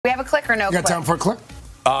a click or no You click? got time for a click?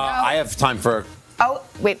 No. I have time for. Oh,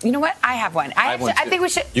 wait. You know what? I have one. I think we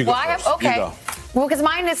should. You go well, I have. first. Okay. You go. Well, because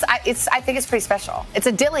mine is. I think it's pretty special. It's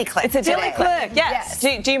a dilly click. It's a dilly click. Yes.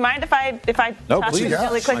 Do you mind if I No, toss please. you a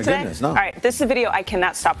dilly click My today? goodness, no. All right. This is a video I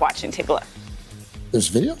cannot stop watching. Take a look. There's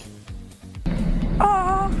video?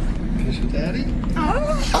 Oh. Is it Daddy?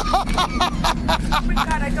 Oh my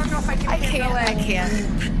God! I don't know if I can. I can't.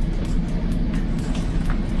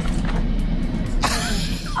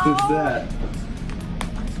 Who's that?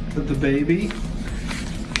 Is that the baby?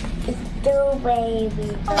 Two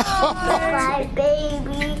baby. Five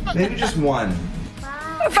baby. Maybe just one.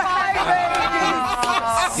 Five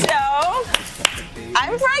babies. So,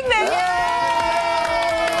 I'm pregnant.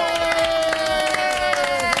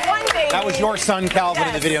 One baby. That was your son, Calvin,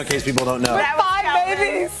 in the video, in case people don't know. Five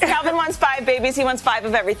babies. Calvin wants 5 babies. He wants 5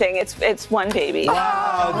 of everything. It's one baby.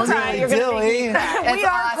 Oh, Dilly. It's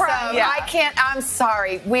awesome. Yeah. I'm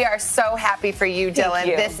sorry. We are so happy for you, Dylan.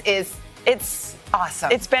 It's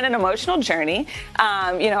awesome. It's been an emotional journey.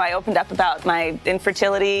 I opened up about my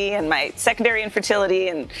infertility and my secondary infertility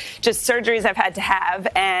and just surgeries I've had to have.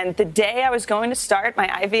 And the day I was going to start my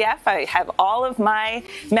IVF, I have all of my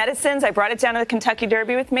medicines. I brought it down to the Kentucky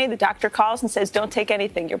Derby with me. The doctor calls and says, "Don't take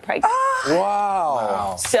anything. You're pregnant."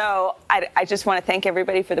 Wow. So I just want to thank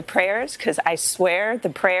everybody for the prayers, because I swear the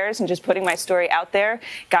prayers and just putting my story out there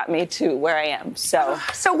got me to where I am. So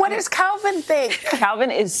what does Calvin think?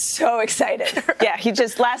 Calvin is so excited. Yeah, he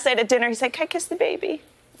just last night at dinner, he's like, "Can I kiss the baby?"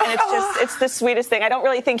 And it's the sweetest thing. I don't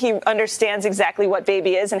really think he understands exactly what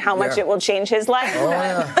baby is and how much it will change his life. Oh,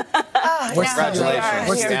 yeah.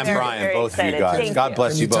 Congratulations, and Brian, both of you guys. God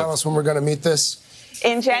bless you Can you tell both. us when we're going to meet this?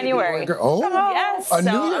 In January. Oh, yes. a New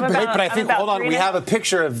Year baby. Wait, but I think, hold on, we have a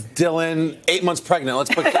picture of Dylan 8 months pregnant. Let's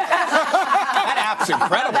put that app's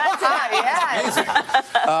incredible.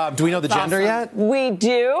 Amazing. Do we know the gender yet? We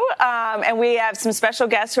do, and we have some special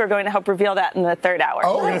guests who are going to help reveal that in the 3rd hour.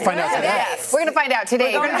 Oh, we're going to find out today. Yes. We're going to find out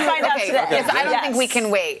today. We're going to find out today. Yes, I don't think we can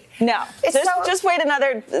wait. No. Just wait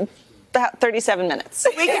another about 37 minutes.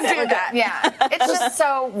 We can do that. Yeah. It's just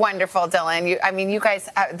so wonderful, Dylan. You guys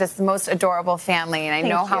are this most adorable family, and I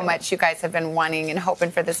know how much you guys have been wanting and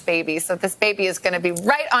hoping for this baby. So this baby is going to be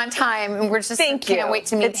right on time, and we're just can't wait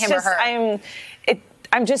to meet him or her.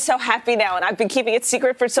 I'm just so happy now, and I've been keeping it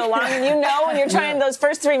secret for so long. And when you're trying those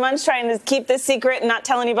first 3 months trying to keep this secret and not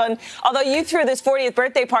tell anyone. Although you threw this 40th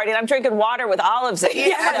birthday party, and I'm drinking water with olives in it.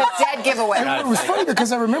 Yeah, a dead giveaway. And it was funny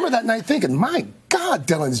because I remember that night thinking, my God,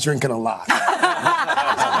 Dylan's drinking a lot. No,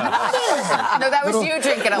 that was you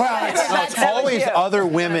drinking a lot. It's always other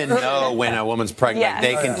women know when a woman's pregnant. Yes.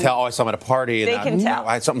 They can tell, I saw them at a party. They can tell.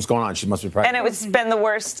 Something's going on. She must be pregnant. And it's been the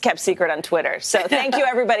worst kept secret on Twitter. So thank you,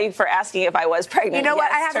 everybody, for asking if I was pregnant. You know what?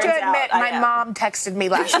 Yes, I have to turns admit, out my mom texted me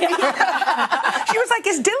last week. She was like,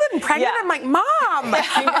 "Is Dylan pregnant?" I'm like, "Mom."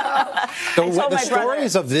 The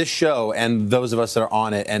stories of this show and those of us that are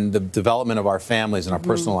on it and the development of our families and our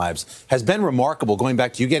personal lives has been remarkable, going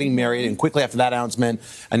back to you getting married and quickly after that announcement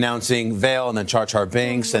announcing Vale and then Char Char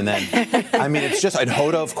Binks and then it's just, and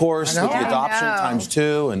Hoda, of course, with the adoption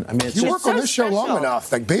 ×2, and it's you just work on this show long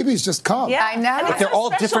enough, like babies just come. Yeah, I know. But they're all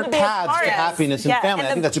different paths to happiness and family. I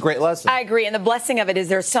think that's a great lesson. I agree, and the blessing of it is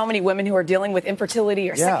there's so many women who are dealing with infertility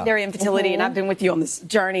or secondary infertility, and I've been with you on this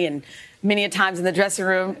journey, and many a times in the dressing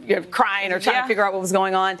room, you're crying or trying to figure out what was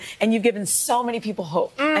going on, and you've given so many people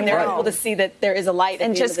hope, and they're able to see that there is a light at the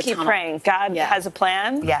end of the tunnel. And just keep praying. God has a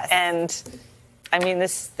plan. Yes. And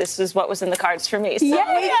this is what was in the cards for me. So, we can't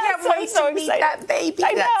wait to meet that baby.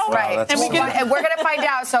 I know. That's right. Wow, that's and we're going to find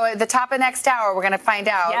out. So at the top of next hour, we're going to find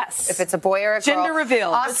out if it's a boy or a girl. Gender reveal.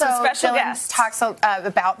 Also, special Dylan guests. talks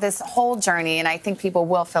about this whole journey, and I think people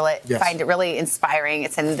will find it really inspiring.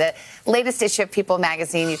 It's in the latest issue of People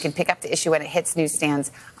magazine. You can pick up the issue when it hits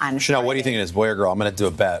newsstands on Chanel, what do you think it is, boy or girl? I'm going to do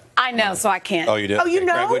a bet. I know, so I can't. Oh, you do? Oh, you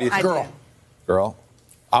know? Greg, what do you think? Girl. Girl?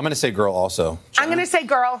 I'm going to say girl also. I'm going to say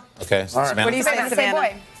girl. Okay, Savannah? What do you say, Savannah?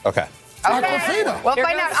 Boy. Okay. Aquafina. We'll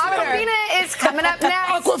find out. Aquafina is coming up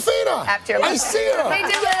next. Aquafina. After I see her. Hey,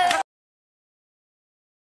 Dylan.